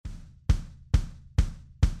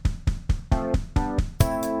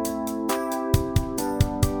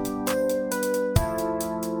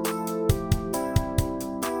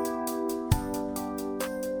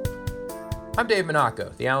Dave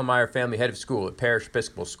Monaco, the Allen Meyer Family Head of School at Parish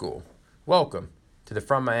Episcopal School. Welcome to the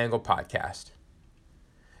From My Angle podcast.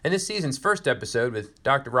 In this season's first episode with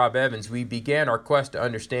Dr. Rob Evans, we began our quest to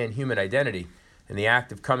understand human identity and the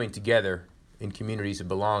act of coming together in communities of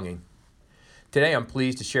belonging. Today I'm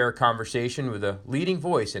pleased to share a conversation with a leading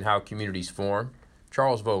voice in how communities form,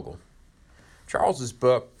 Charles Vogel. Charles's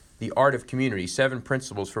book, The Art of Community, 7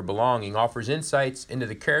 Principles for Belonging, offers insights into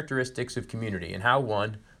the characteristics of community and how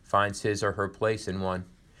one finds his or her place in one.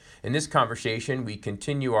 In this conversation, we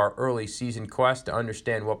continue our early season quest to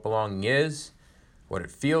understand what belonging is, what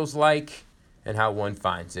it feels like, and how one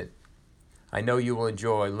finds it. I know you will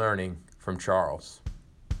enjoy learning from Charles.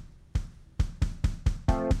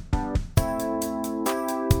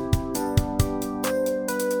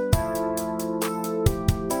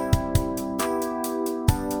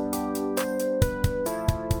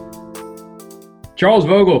 Charles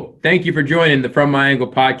Vogel, thank you for joining the From My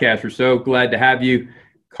Angle podcast. We're so glad to have you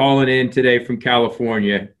calling in today from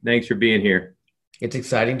California. Thanks for being here. It's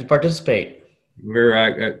exciting to participate.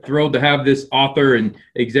 We're thrilled to have this author and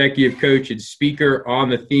executive coach and speaker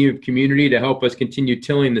on the theme of community to help us continue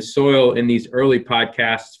tilling the soil in these early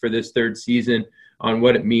podcasts for this third season on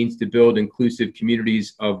what it means to build inclusive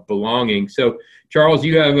communities of belonging. So, Charles,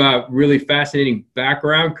 you have a really fascinating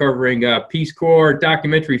background covering Peace Corps,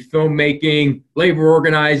 documentary filmmaking, labor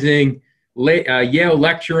organizing, Yale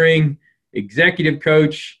lecturing, executive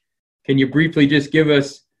coach. Can you briefly just give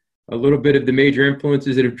us a little bit of the major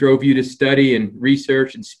influences that have drove you to study and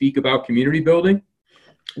research and speak about community building?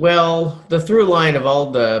 Well, the through line of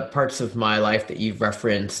all the parts of my life that you've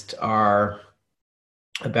referenced are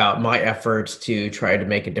about my efforts to try to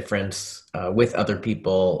make a difference with other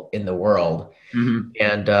people in the world. Mm-hmm.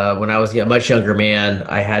 And when I was a much younger man,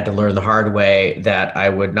 I had to learn the hard way that I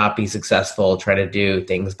would not be successful trying to do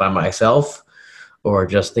things by myself or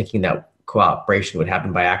just thinking that cooperation would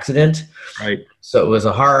happen by accident. Right. So it was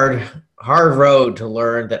a hard road to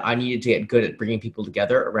learn that I needed to get good at bringing people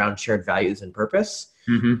together around shared values and purpose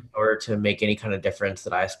in order to make any kind of difference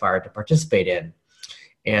that I aspired to participate in.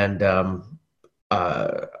 And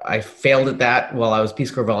I failed at that while I was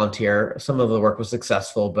Peace Corps volunteer. Some of the work was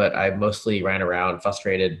successful, but I mostly ran around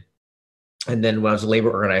frustrated. And then when I was a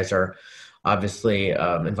labor organizer, obviously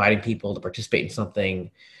inviting people to participate in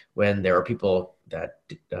something when there were people that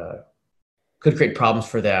could create problems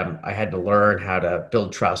for them, I had to learn how to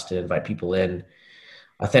build trust and invite people in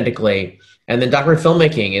authentically. And then documentary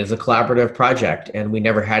filmmaking is a collaborative project, and we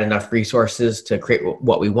never had enough resources to create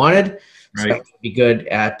what we wanted. Right. So I have to be good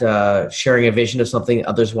at sharing a vision of something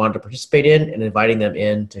others wanted to participate in and inviting them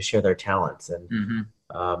in to share their talents. And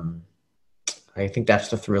I think that's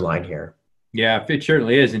the through line here. Yeah, it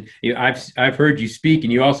certainly is. And I've heard you speak,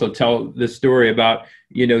 and you also tell the story about,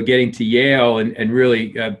 getting to Yale and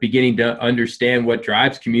really beginning to understand what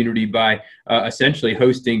drives community by essentially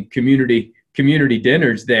hosting community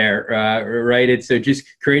dinners there, right? It's so just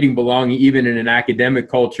creating belonging even in an academic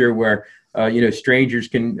culture where strangers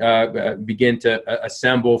can begin to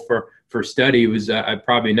assemble for study was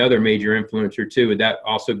probably another major influencer too. Would that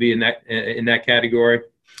also be in that category?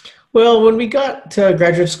 Well, when we got to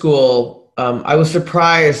graduate school, I was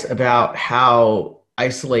surprised about how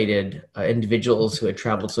isolated individuals who had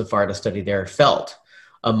traveled so far to study there felt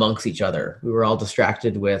amongst each other. We were all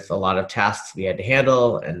distracted with a lot of tasks we had to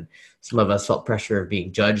handle, and some of us felt pressure of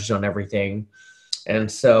being judged on everything.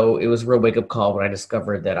 And so it was a real wake-up call when I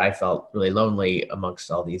discovered that I felt really lonely amongst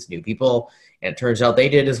all these new people. And it turns out they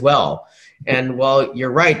did as well. And while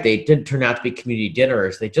you're right, they did turn out to be community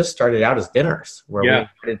dinners. They just started out as dinners where we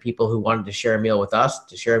invited people who wanted to share a meal with us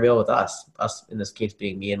to share a meal with us. Us, in this case,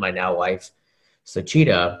 being me and my now wife,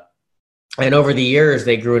 Sachita. And over the years,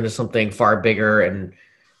 they grew into something far bigger and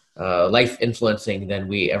life influencing than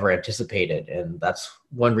we ever anticipated. And that's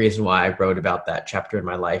one reason why I wrote about that chapter in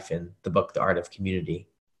my life in the book, The Art of Community.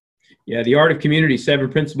 Yeah, The Art of Community,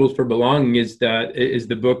 7 Principles for Belonging is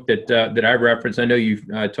the book that I referenced. I know you've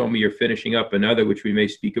told me you're finishing up another, which we may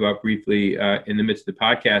speak about briefly in the midst of the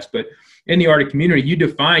podcast. But in The Art of Community, you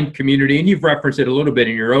define community, and you've referenced it a little bit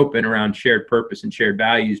in your open around shared purpose and shared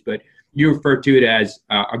values. But you refer to it as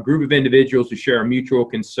a group of individuals who share a mutual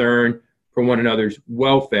concern for one another's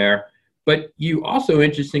welfare. But you also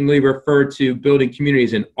interestingly refer to building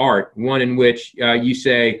communities in art, one in which you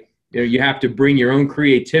say you have to bring your own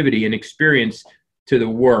creativity and experience to the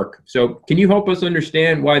work. So can you help us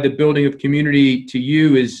understand why the building of community to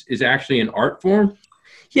you is actually an art form?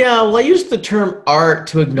 Yeah, well, I use the term art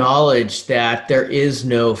to acknowledge that there is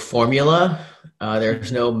no formula.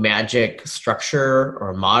 There's no magic structure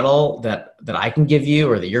or model that I can give you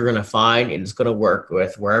or that you're going to find and it's going to work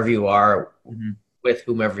with wherever you are, with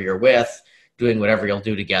whomever you're with, doing whatever you'll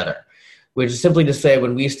do together, which is simply to say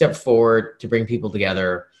when we step forward to bring people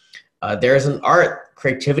together, there's an art.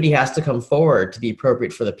 Creativity has to come forward to be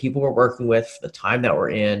appropriate for the people we're working with, for the time that we're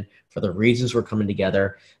in, for the reasons we're coming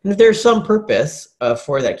together. And if there's some purpose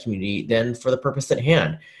for that community, then for the purpose at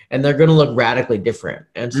hand. And they're going to look radically different.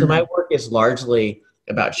 And so my work is largely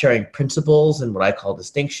about sharing principles and what I call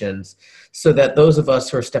distinctions, so that those of us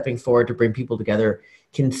who are stepping forward to bring people together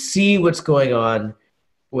can see what's going on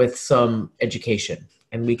with some education.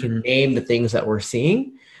 And we can name the things that we're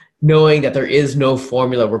seeing, knowing that there is no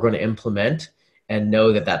formula we're going to implement, and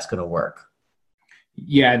know that that's going to work.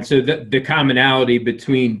 Yeah, and so the commonality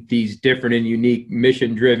between these different and unique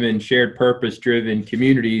mission-driven, shared purpose-driven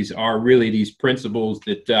communities are really these principles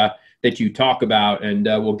that you talk about, and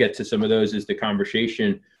we'll get to some of those as the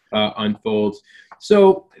conversation unfolds.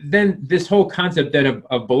 So then this whole concept then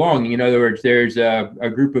of belonging, in other words, there's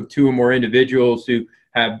a group of two or more individuals who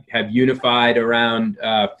have unified around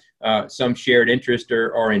some shared interest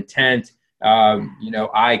or intent.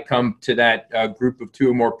 I come to that group of two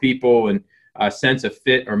or more people and a sense of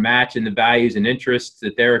fit or match in the values and interests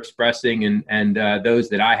that they're expressing, and those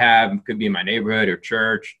that I have could be in my neighborhood or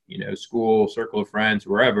church, school, circle of friends,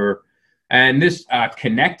 wherever. And this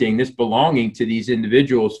connecting, this belonging to these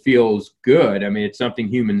individuals feels good. I mean, it's something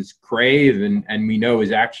humans crave, and we know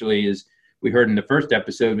is actually, as we heard in the first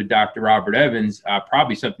episode with Dr. Robert Evans,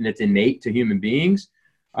 probably something that's innate to human beings.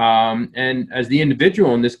 And as the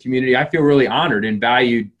individual in this community, I feel really honored and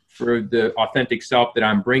valued for the authentic self that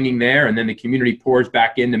I'm bringing there. And then the community pours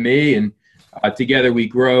back into me, and together we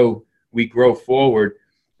grow forward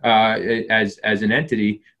as an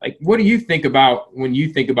entity. Like, what do you think about when you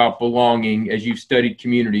think about belonging as you've studied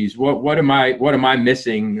communities? What am I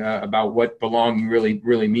missing about what belonging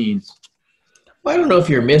really means? Well, I don't know if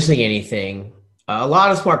you're missing anything. A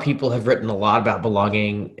lot of smart people have written a lot about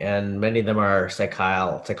belonging, and many of them are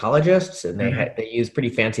psychologists, and they use pretty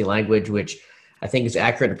fancy language, which I think is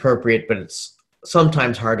accurate and appropriate, but it's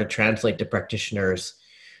sometimes hard to translate to practitioners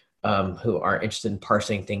who are interested in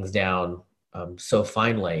parsing things down so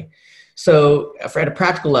finely. So at a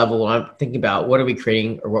practical level, when I'm thinking about what are we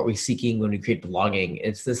creating or what are we seeking when we create belonging,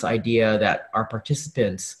 it's this idea that our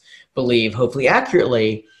participants believe, hopefully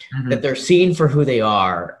accurately, that they're seen for who they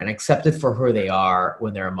are and accepted for who they are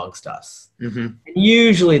when they're amongst us. And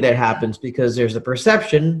usually that happens because there's a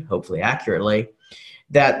perception, hopefully accurately,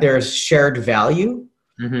 that there's shared value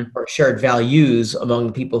or shared values among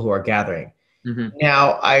the people who are gathering.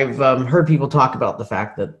 Now, I've heard people talk about the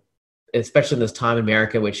fact that, especially in this time in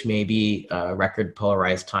America, which may be a record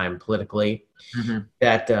polarized time politically,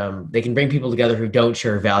 that they can bring people together who don't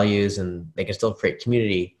share values and they can still create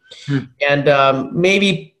community. And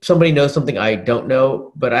maybe somebody knows something I don't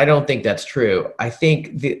know, but I don't think that's true. I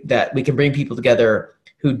think that we can bring people together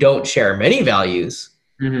who don't share many values,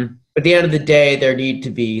 but at the end of the day, there need to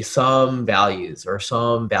be some values or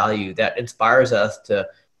some value that inspires us to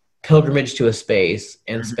pilgrimage to a space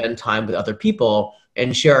and spend time with other people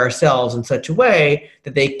and share ourselves in such a way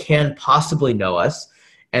that they can possibly know us.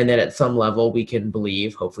 And then at some level, we can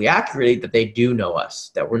believe, hopefully accurately, that they do know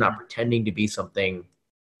us, that we're not pretending to be something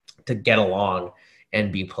to get along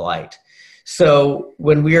and be polite. So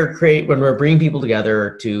when we're bringing people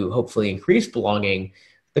together to hopefully increase belonging,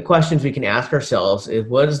 the questions we can ask ourselves is,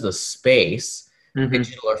 what is the space,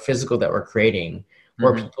 digital or physical, that we're creating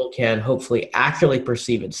where people can hopefully accurately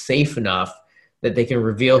perceive it safe enough that they can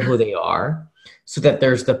reveal who they are, so that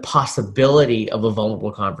there's the possibility of a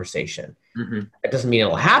vulnerable conversation. That doesn't mean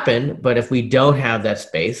it'll happen, but if we don't have that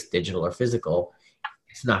space, digital or physical,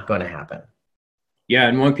 it's not going to happen. Yeah,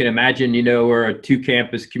 and one can imagine, we're a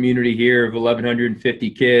 2-campus community here of 1,150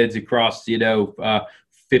 kids across,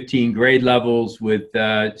 15 grade levels, with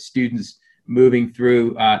students moving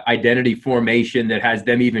through identity formation that has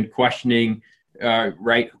them even questioning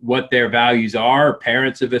what their values are.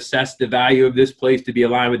 Parents have assessed the value of this place to be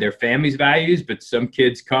aligned with their family's values, but some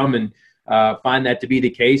kids come and find that to be the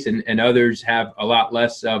case, and others have a lot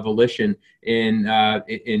less volition in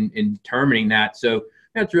determining that. So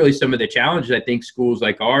that's really some of the challenges I think schools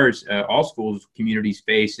like ours, all schools, communities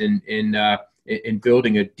face in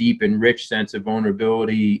building a deep and rich sense of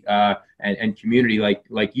vulnerability and community,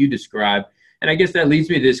 like you described. And I guess that leads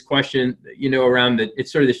me to this question, around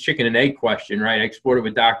it's sort of this chicken and egg question, right? I explored it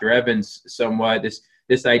with Dr. Evans somewhat,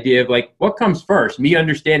 this idea of what comes first, me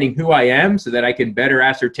understanding who I am so that I can better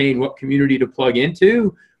ascertain what community to plug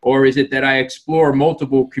into, or is it that I explore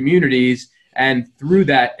multiple communities and through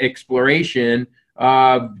that exploration,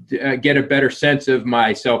 get a better sense of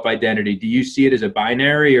my self-identity? Do you see it as a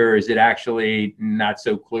binary, or is it actually not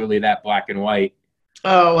so clearly that black and white?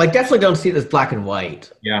 Oh, I definitely don't see it as black and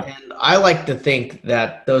white. Yeah. And I like to think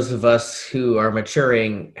that those of us who are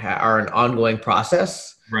maturing are an ongoing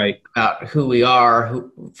process Right. about who we are,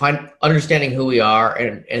 understanding who we are,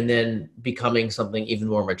 and then becoming something even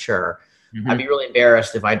more mature. I'd Hmm. be really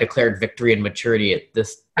embarrassed if I declared victory and maturity at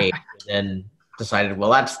this age and then decided, well,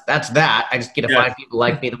 that's that. I just get to Yeah. find people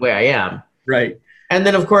like me the way I am. Right. And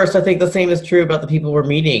then, of course, I think the same is true about the people we're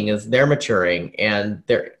meeting as they're maturing and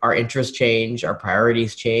our interests change, our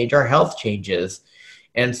priorities change, our health changes.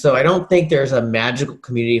 And so I don't think there's a magical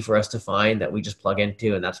community for us to find that we just plug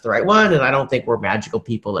into and that's the right one. And I don't think we're magical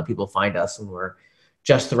people that people find us and we're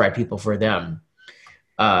just the right people for them.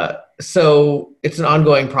 So it's an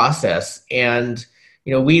ongoing process. And,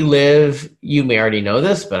 we live, you may already know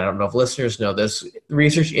this, but I don't know if listeners know this.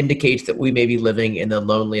 Research indicates that we may be living in the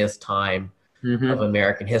loneliest time of Hmm.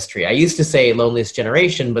 American history. I used to say loneliest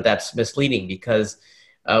generation, but that's misleading because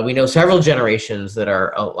we know several generations that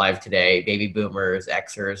are alive today, baby boomers,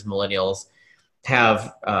 Xers, millennials,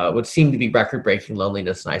 have what seem to be record-breaking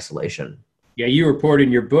loneliness and isolation. Yeah, you report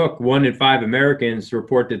in your book 1 in 5 Americans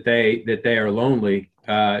report that they are lonely.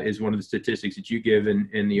 Is one of the statistics that you give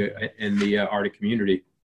in the Arctic community.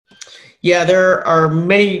 Yeah, there are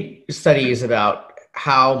many studies about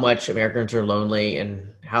how much Americans are lonely and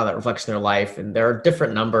how that reflects in their life, and there are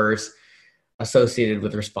different numbers associated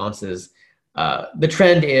with responses. The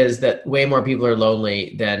trend is that way more people are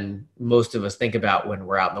lonely than most of us think about when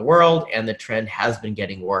we're out in the world, and the trend has been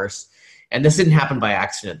getting worse. And this didn't happen by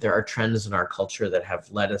accident. There are trends in our culture that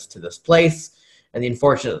have led us to this place. And the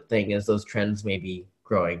unfortunate thing is those trends may be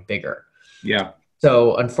growing bigger. Yeah.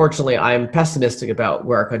 So unfortunately, I'm pessimistic about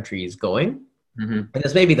where our country is going. Hmm. And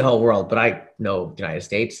this may be the whole world, but I know the United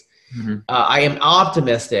States. Hmm. I am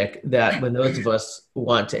optimistic that when those of us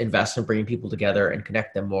want to invest in bringing people together and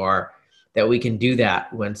connect them more, that we can do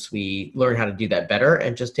that once we learn how to do that better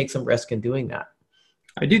and just take some risk in doing that.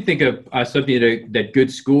 I do think of something that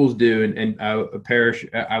good schools do, and a parish,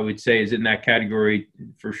 I would say, is in that category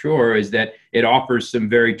for sure, is that it offers some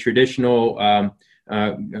very traditional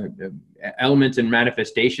elements and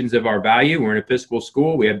manifestations of our value. We're an Episcopal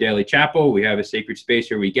school. We have daily chapel. We have a sacred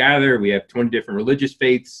space where we gather. We have 20 different religious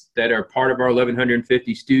faiths that are part of our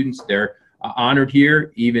 1,150 students. They're honored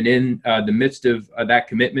here, even in the midst of that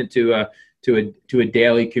commitment to a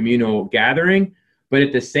daily communal gathering. But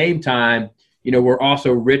at the same time, we're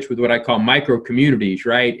also rich with what I call micro communities,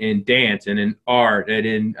 right? In dance and in art and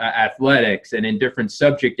in athletics and in different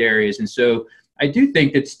subject areas. And so I do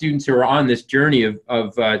think that students who are on this journey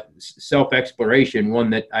of self-exploration,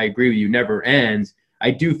 one that I agree with you never ends,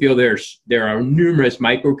 I do feel there are numerous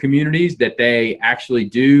micro communities that they actually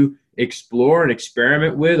do explore and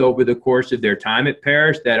experiment with over the course of their time at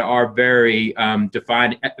parish that are very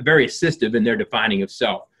very assistive in their defining of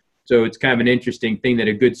self. So it's kind of an interesting thing that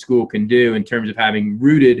a good school can do in terms of having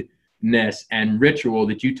rootedness and ritual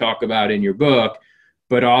that you talk about in your book,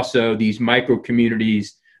 but also these micro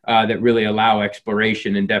communities that really allow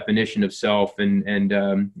exploration and definition of self and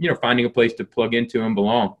finding a place to plug into and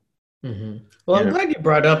belong. Mm-hmm. Well, I'm glad you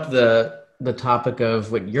brought up the topic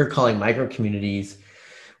of what you're calling micro communities.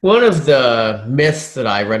 One of the myths that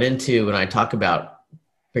I run into when I talk about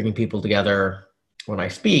bringing people together when I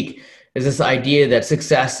speak is this idea that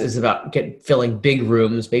success is about filling big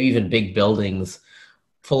rooms, maybe even big buildings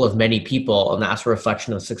full of many people, and that's a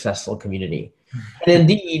reflection of a successful community. And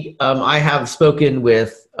indeed, I have spoken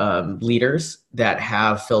with leaders that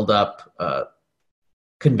have filled up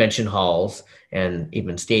convention halls and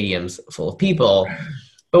even stadiums full of people.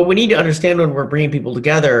 But we need to understand when we're bringing people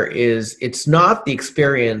together is it's not the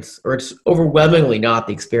experience, or it's overwhelmingly not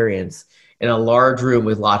the experience in a large room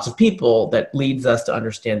with lots of people that leads us to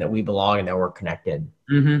understand that we belong and that we're connected.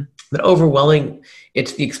 Mm-hmm. But overwhelming,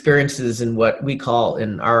 it's the experiences in what we call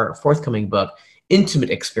in our forthcoming book, intimate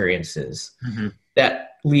experiences, Mm-hmm.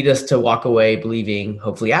 that lead us to walk away believing,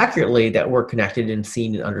 hopefully accurately, that we're connected and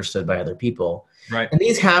seen and understood by other people. Right. And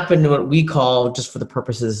these happen in what we call, just for the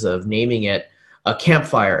purposes of naming it, a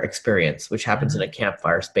campfire experience, which happens in a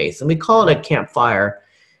campfire space. And we call it a campfire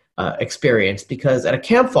experience because at a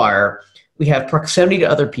campfire, we have proximity to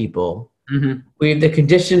other people. Mm-hmm. We have the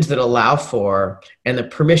conditions that allow for and the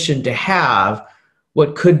permission to have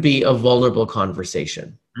what could be a vulnerable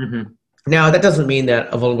conversation. Mm-hmm. Now, that doesn't mean that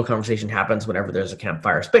a vulnerable conversation happens whenever there's a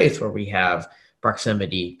campfire space where we have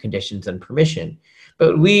proximity, conditions, and permission.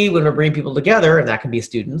 But when we're bringing people together, and that can be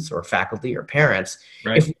students or faculty or parents,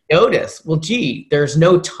 Right. if we notice, well, gee, there's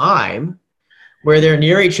no time where they're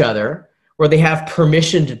near each other, where they have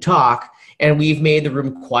permission to talk, and we've made the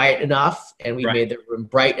room quiet enough, and we've made the room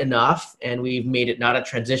bright enough, and we've made it not a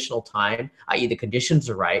transitional time, i.e. the conditions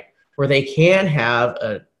are right, where they can have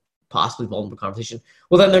a possibly vulnerable conversation,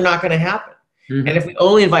 well, then they're not going to happen. Mm-hmm. And if we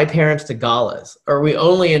only invite parents to galas, or we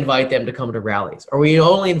only invite them to come to rallies, or we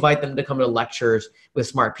only invite them to come to lectures with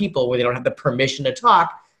smart people where they don't have the permission to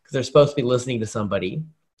talk because they're supposed to be listening to somebody,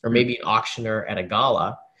 or maybe an auctioneer at a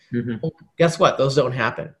gala, well, guess what? Those don't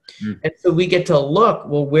happen. And so we get to look,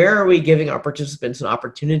 well, where are we giving our participants an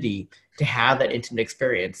opportunity to have that intimate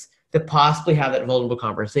experience, to possibly have that vulnerable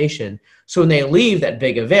conversation? So when they leave that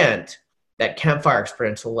big event, that campfire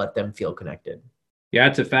experience will let them feel connected. Yeah,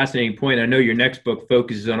 that's a fascinating point. I know your next book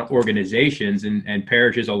focuses on organizations, and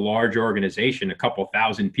Parish is a large organization, a couple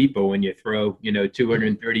thousand people when you throw,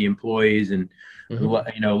 230 employees and,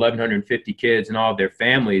 1,150 kids and all of their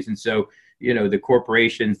families. And so, the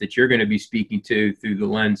corporations that you're going to be speaking to through the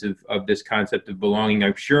lens of this concept of belonging,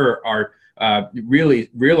 I'm sure are really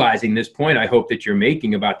realizing this point I hope that you're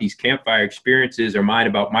making about these campfire experiences or mine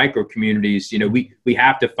about micro communities. We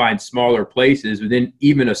have to find smaller places within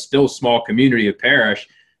even a still small community of Parish,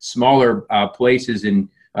 smaller places in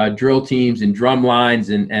drill teams and drum lines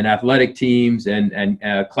and athletic teams and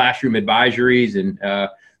classroom advisories and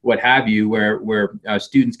what have you, where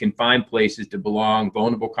students can find places to belong,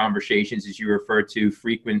 vulnerable conversations, as you refer to,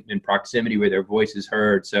 frequent in proximity where their voice is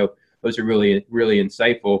heard. So those are really, really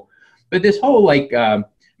insightful. But this whole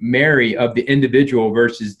marry of the individual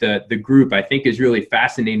versus the group, I think is really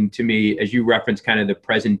fascinating to me as you reference kind of the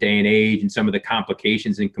present day and age and some of the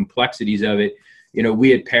complications and complexities of it.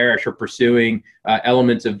 We at Parish are pursuing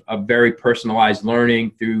elements of very personalized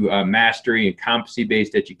learning through mastery and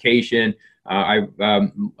competency-based education. I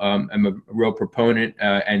am a real proponent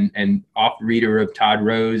and author reader of Todd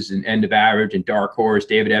Rose and End of Average and Dark Horse.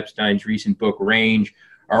 David Epstein's recent book, Range,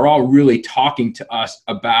 are all really talking to us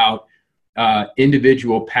about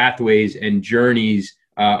individual pathways and journeys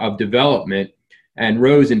of development. And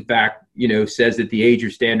Rose, in fact, says that the age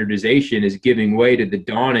of standardization is giving way to the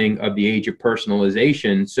dawning of the age of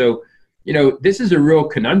personalization. So, this is a real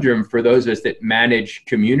conundrum for those of us that manage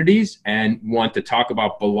communities and want to talk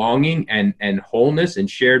about belonging and wholeness and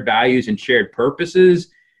shared values and shared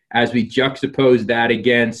purposes as we juxtapose that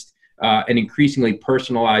against an increasingly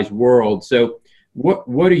personalized world. So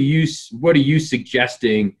what are you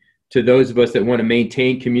suggesting to those of us that want to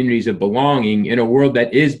maintain communities of belonging in a world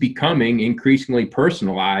that is becoming increasingly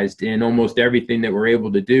personalized in almost everything that we're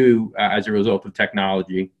able to do as a result of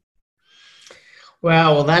technology?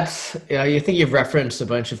 Well, that's, you think you've referenced a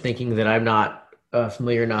bunch of thinking that I'm not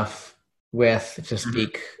familiar enough with to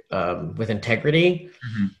speak with integrity.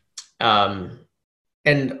 And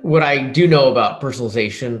what I do know about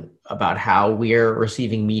personalization, about how we're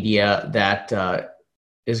receiving media that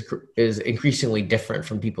is increasingly different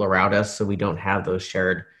from people around us, so we don't have those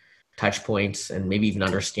shared touch points and maybe even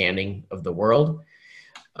understanding of the world.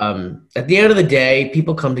 At the end of the day,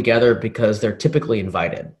 people come together because they're typically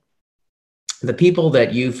invited. The people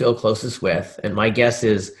that you feel closest with, and my guess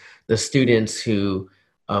is the students who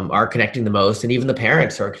are connecting the most, and even the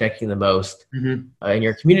parents who are connecting the most in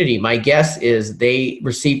your community, my guess is they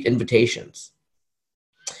received invitations.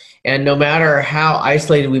 And no matter how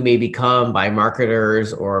isolated we may become by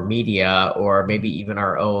marketers or media, or maybe even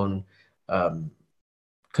our own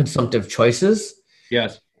consumptive choices,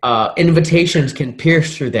 yes, invitations can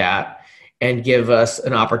pierce through that and give us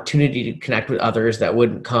an opportunity to connect with others that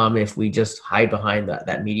wouldn't come if we just hide behind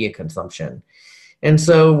that media consumption. And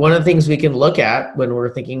so one of the things we can look at when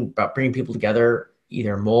we're thinking about bringing people together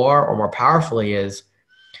either more or more powerfully is,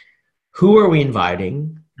 who are we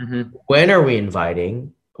inviting? When are we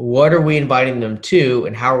inviting? What are we inviting them to?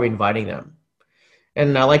 And how are we inviting them?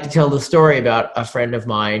 And I like to tell the story about a friend of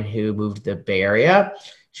mine who moved to the Bay Area.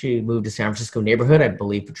 She moved to San Francisco neighborhood, I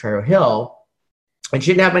believe Potrero Hill, and she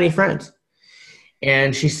didn't have many friends.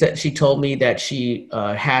 And she told me that she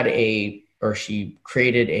she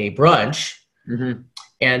created a brunch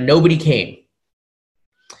and nobody came.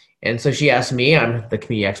 And so she asked me, I'm the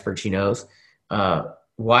community expert she knows,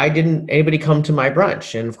 why didn't anybody come to my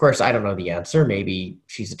brunch? And of course, I don't know the answer. Maybe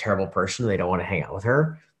she's a terrible person. They don't want to hang out with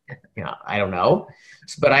her. I don't know.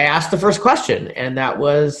 But I asked the first question, and that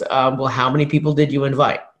was, well, how many people did you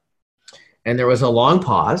invite? And there was a long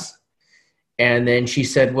pause. And then she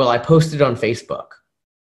said, well, I posted on Facebook.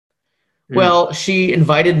 Well, she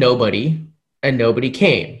invited nobody and nobody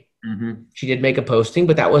came. She did make a posting,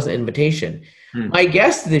 but that wasn't an invitation. My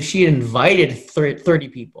guess is if she had invited 30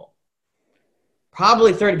 people,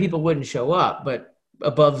 probably 30 people wouldn't show up, but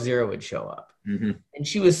above zero would show up. And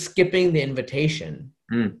she was skipping the invitation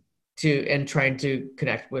and trying to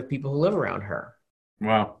connect with people who live around her.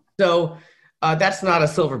 Wow. So that's not a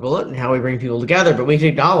silver bullet in how we bring people together, but we can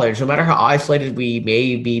acknowledge no matter how isolated we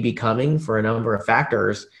may be becoming for a number of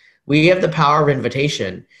factors, We have the power of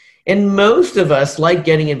invitation. And most of us like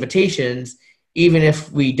getting invitations, even if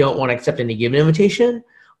we don't want to accept any given invitation,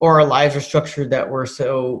 or our lives are structured that we're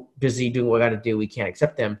so busy doing what we got to do, we can't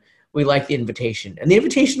accept them. We like the invitation. And the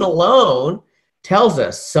invitation alone tells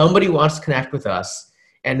us somebody wants to connect with us,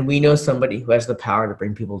 and we know somebody who has the power to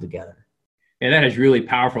bring people together. And that has really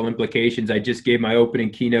powerful implications. I just gave my opening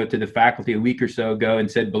keynote to the faculty a week or so ago and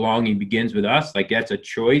said belonging begins with us. Like, that's a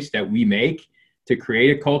choice that we make to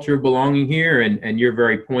create a culture of belonging here. And your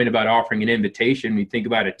very point about offering an invitation, we think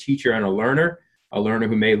about a teacher and a learner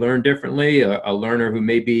who may learn differently, a learner who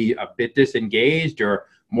may be a bit disengaged or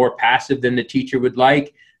more passive than the teacher would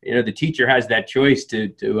like. You know, the teacher has that choice to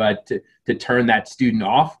turn that student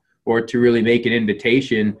off, or to really make an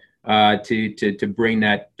invitation to bring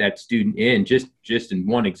that student in. Just in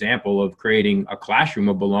one example of creating a classroom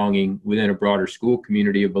of belonging within a broader school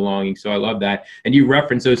community of belonging. So I love that. And you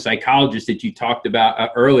reference those psychologists that you talked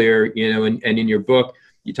about earlier, you know, and in your book,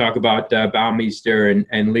 you talk about Baumeister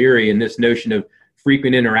and Leary, and this notion of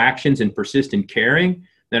frequent interactions and persistent caring.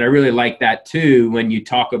 And I really like that too, when you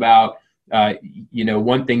talk about, you know,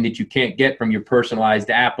 one thing that you can't get from your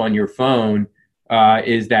personalized app on your phone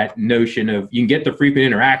is that notion of, you can get the frequent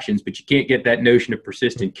interactions, but you can't get that notion of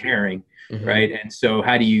persistent caring, right? And so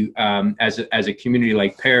how do you, as a community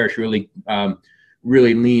like Parrish, really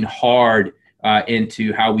lean hard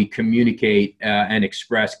into how we communicate and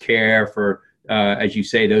express care for, as you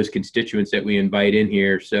say, those constituents that we invite in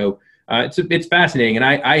here. So it's fascinating. And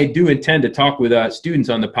I do intend to talk with students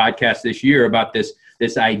on the podcast this year about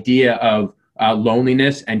this idea of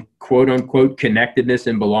loneliness and quote unquote connectedness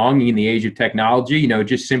and belonging in the age of technology. You know, it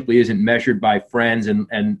just simply isn't measured by friends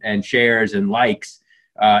and shares and likes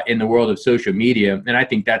in the world of social media. And I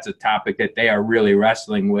think that's a topic that they are really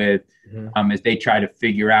wrestling with as they try to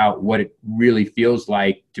figure out what it really feels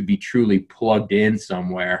like to be truly plugged in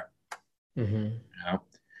somewhere. You know?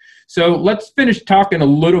 So let's finish talking a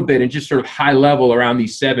little bit and just sort of high level around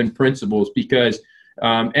these 7 principles, because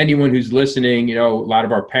anyone who's listening, you know, a lot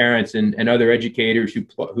of our parents and other educators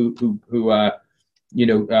who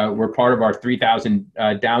were part of our 3,000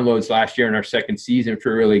 downloads last year in our second season, which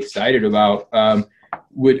we're really excited about,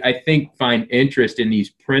 would, I think, find interest in these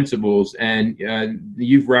principles. And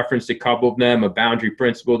you've referenced a couple of them: a boundary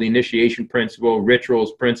principle, the initiation principle,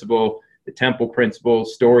 rituals principle, the temple principle,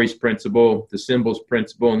 stories principle, the symbols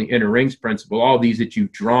principle, and the inner rings principle. All these that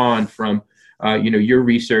you've drawn from your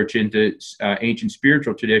research into ancient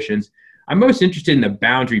spiritual traditions. I'm most interested in the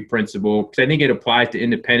boundary principle because I think it applies to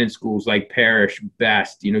independent schools like Parrish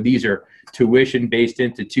best. You know, these are tuition-based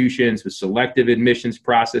institutions with selective admissions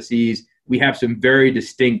processes. We have some very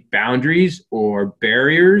distinct boundaries or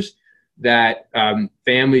barriers that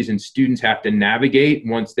families and students have to navigate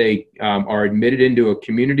once they are admitted into a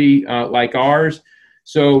community like ours.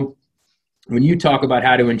 So when you talk about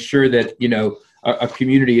how to ensure that, you know, a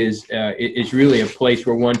community is really a place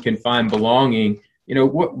where one can find belonging, you know,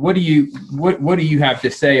 what do you have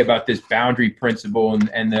to say about this boundary principle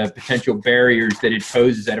and the potential barriers that it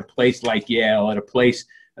poses at a place like Yale, at a place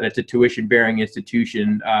that's a tuition-bearing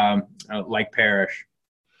institution like Parrish?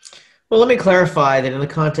 Well, let me clarify that in the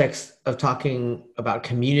context of talking about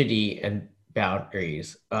community and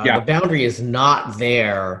boundaries, the boundary is not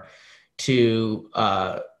there to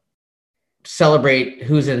celebrate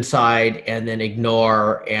who's inside and then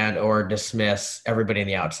ignore and or dismiss everybody on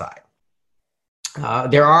the outside.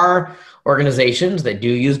 There are organizations that do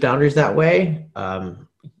use boundaries that way.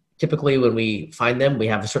 Typically, when we find them, we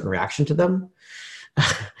have a certain reaction to them.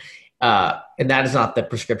 And that is not the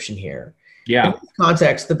prescription here. Yeah. In this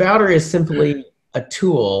context, the boundary is simply a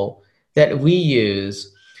tool that we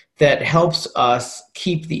use that helps us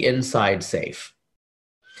keep the inside safe.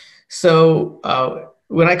 So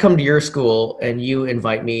when I come to your school and you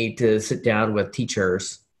invite me to sit down with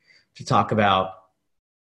teachers to talk about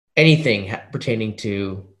anything pertaining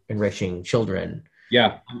to enriching children,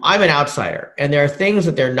 I'm an outsider. And there are things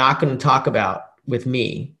that they're not going to talk about with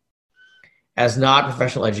me as not a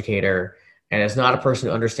professional educator and as not a person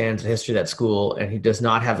who understands the history of that school and who does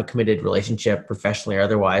not have a committed relationship professionally or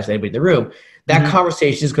otherwise, anybody in the room. That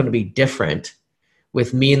conversation is going to be different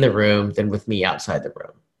with me in the room than with me outside the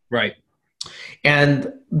room. Right.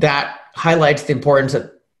 And that highlights the importance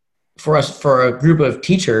that for us, for a group of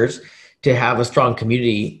teachers, to have a strong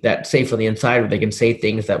community that's safe on the inside where they can say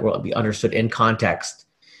things that will be understood in context,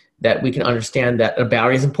 that we can understand that a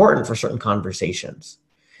boundary is important for certain conversations.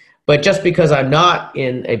 But just because I'm not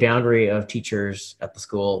in a boundary of teachers at the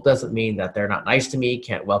school doesn't mean that they're not nice to me,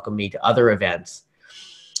 can't welcome me to other events.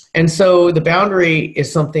 And so the boundary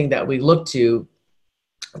is something that we look to,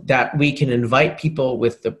 that we can invite people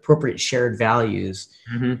with the appropriate shared values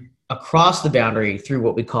across the boundary through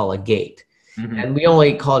what we call a gate. Mm-hmm. And we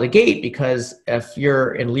only call it a gate because if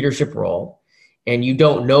you're in a leadership role and you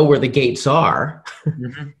don't know where the gates are,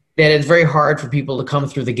 Mm-hmm. then it's very hard for people to come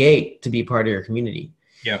through the gate to be part of your community.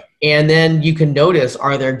 Yeah. And then you can notice,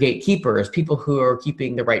 are there gatekeepers, people who are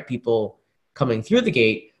keeping the right people coming through the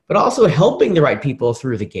gate, but also helping the right people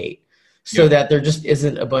through the gate, so that there just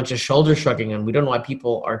isn't a bunch of shoulder shrugging and we don't know why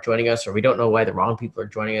people aren't joining us, or we don't know why the wrong people are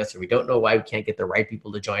joining us, or we don't know why we can't get the right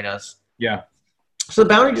people to join us. Yeah. So the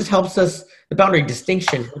boundary just helps us, the boundary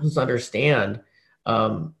distinction helps us understand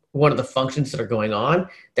one of the functions that are going on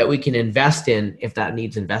that we can invest in if that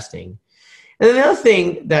needs investing. And then the other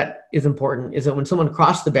thing that is important is that when someone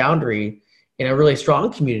crosses the boundary in a really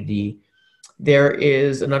strong community, there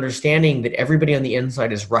is an understanding that everybody on the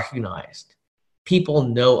inside is recognized. People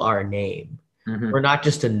know our name. Mm-hmm. We're not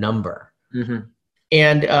just a number. Mm-hmm.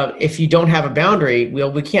 And if you don't have a boundary,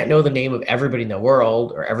 we can't know the name of everybody in the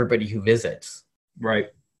world or everybody who visits. Right.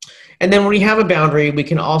 And then when we have a boundary, we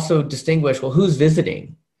can also distinguish, well, who's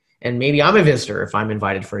visiting? And maybe I'm a visitor if I'm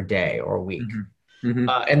invited for a day or a week. Mm-hmm. Mm-hmm.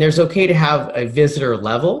 And there's okay to have a visitor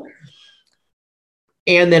level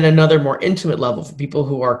and then another more intimate level for people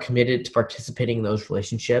who are committed to participating in those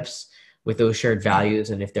relationships with those shared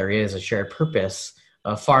values. And if there is a shared purpose,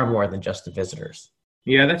 far more than just the visitors.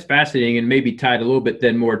 Yeah, that's fascinating, and maybe tied a little bit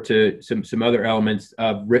then more to some other elements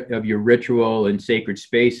of your ritual and sacred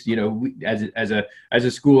space. You know, as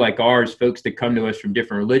a school like ours, folks that come to us from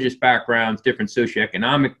different religious backgrounds, different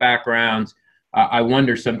socioeconomic backgrounds, I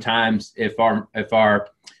wonder sometimes if our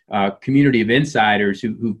community of insiders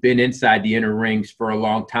who've been inside the inner rings for a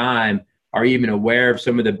long time are even aware of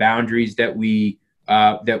some of the boundaries that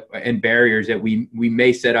and barriers that we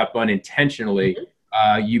may set up unintentionally.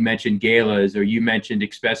 You mentioned galas, or you mentioned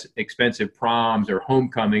expensive proms or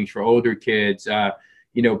homecomings for older kids,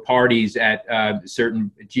 parties at certain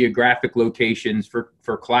geographic locations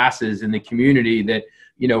for classes in the community that,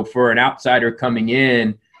 for an outsider coming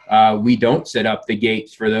in, we don't set up the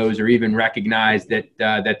gates for those or even recognize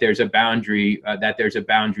that there's a boundary,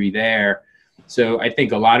 there. So I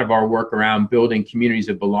think a lot of our work around building communities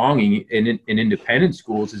of belonging in independent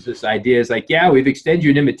schools is this idea is like, yeah, we've extended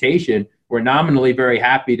you an invitation. We're nominally very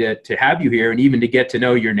happy to have you here and even to get to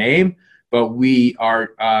know your name, but we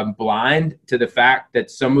are blind to the fact that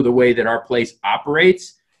some of the way that our place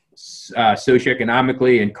operates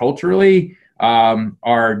socioeconomically and culturally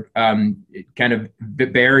are kind of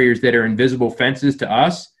barriers that are invisible fences to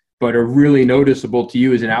us, but are really noticeable to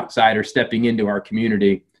you as an outsider stepping into our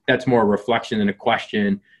community. That's more a reflection than a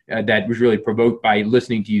question that was really provoked by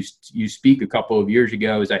listening to you speak a couple of years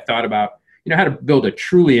ago as I thought about how to build a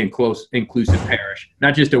truly inclusive parish,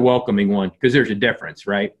 not just a welcoming one, because there's a difference,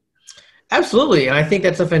 right? Absolutely. And I think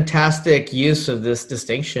that's a fantastic use of this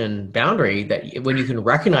distinction boundary, that when you can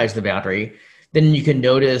recognize the boundary, then you can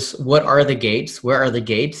notice what are the gates, where are the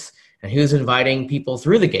gates, and who's inviting people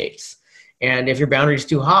through the gates. And if your boundary is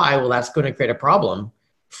too high, well, that's going to create a problem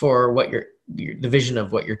for what the vision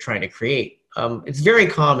of what you're trying to create. It's very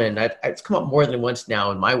common. It's come up more than once now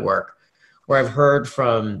in my work, where I've heard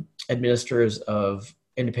from administrators of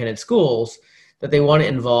independent schools that they want to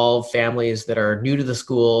involve families that are new to the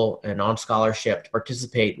school and on scholarship to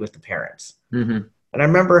participate with the parents. Mm-hmm. And I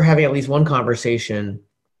remember having at least one conversation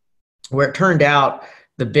where it turned out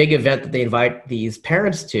the big event that they invite these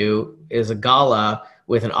parents to is a gala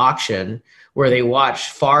with an auction where they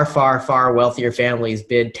watch far, far, far wealthier families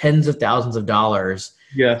bid tens of thousands of dollars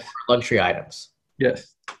for luxury items.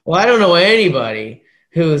 Yes. Well, I don't know anybody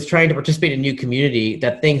who is trying to participate in a new community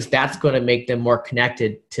that thinks that's going to make them more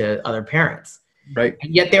connected to other parents. Right.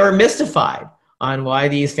 And yet they were mystified on why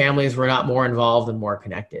these families were not more involved and more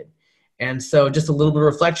connected. And so just a little bit of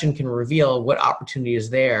reflection can reveal what opportunity is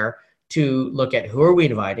there to look at who are we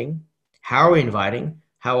inviting, how are we inviting,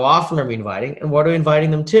 how often are we inviting, and what are we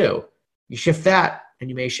inviting them to? You shift that and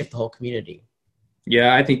you may shift the whole community.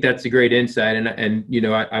 Yeah, I think that's a great insight. And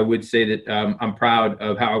I would say that I'm proud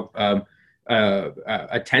of how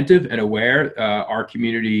attentive and aware our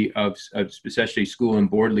community of especially school and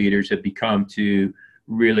board leaders have become to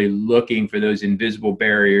really looking for those invisible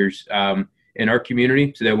barriers in our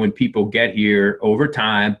community, so that when people get here over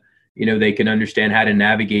time, they can understand how to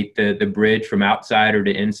navigate the bridge from outsider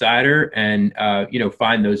to insider, and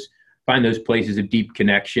find those places of deep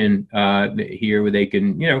connection here where they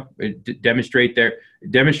can demonstrate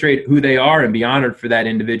who they are and be honored for that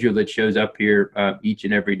individual that shows up here each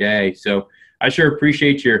and every day. So I sure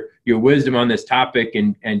appreciate your wisdom on this topic,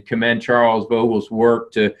 and commend Charles Vogel's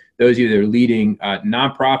work to those of you that are leading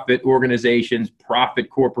nonprofit organizations, profit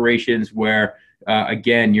corporations, where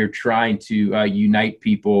again, you're trying to unite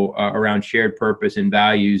people around shared purpose and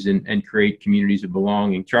values and create communities of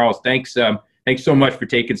belonging. Charles, thanks so much for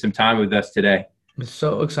taking some time with us today. I'm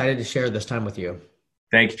so excited to share this time with you.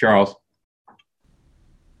 Thanks, Charles.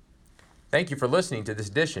 Thank you for listening to this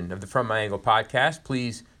edition of the From My Angle podcast.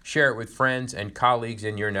 Please share it with friends and colleagues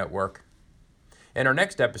in your network. In our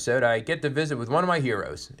next episode, I get to visit with one of my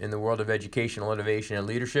heroes in the world of educational innovation and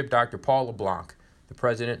leadership, Dr. Paul LeBlanc, the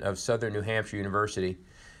president of Southern New Hampshire University.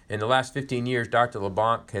 In the last 15 years, Dr.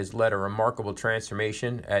 LeBlanc has led a remarkable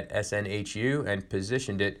transformation at SNHU and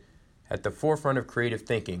positioned it at the forefront of creative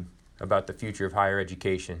thinking about the future of higher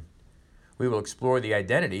education. We will explore the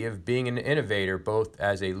identity of being an innovator, both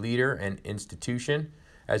as a leader and institution,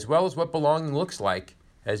 as well as what belonging looks like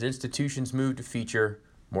as institutions move to feature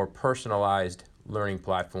more personalized learning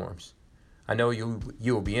platforms. I know you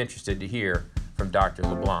will be interested to hear from Dr.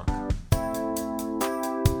 LeBlanc.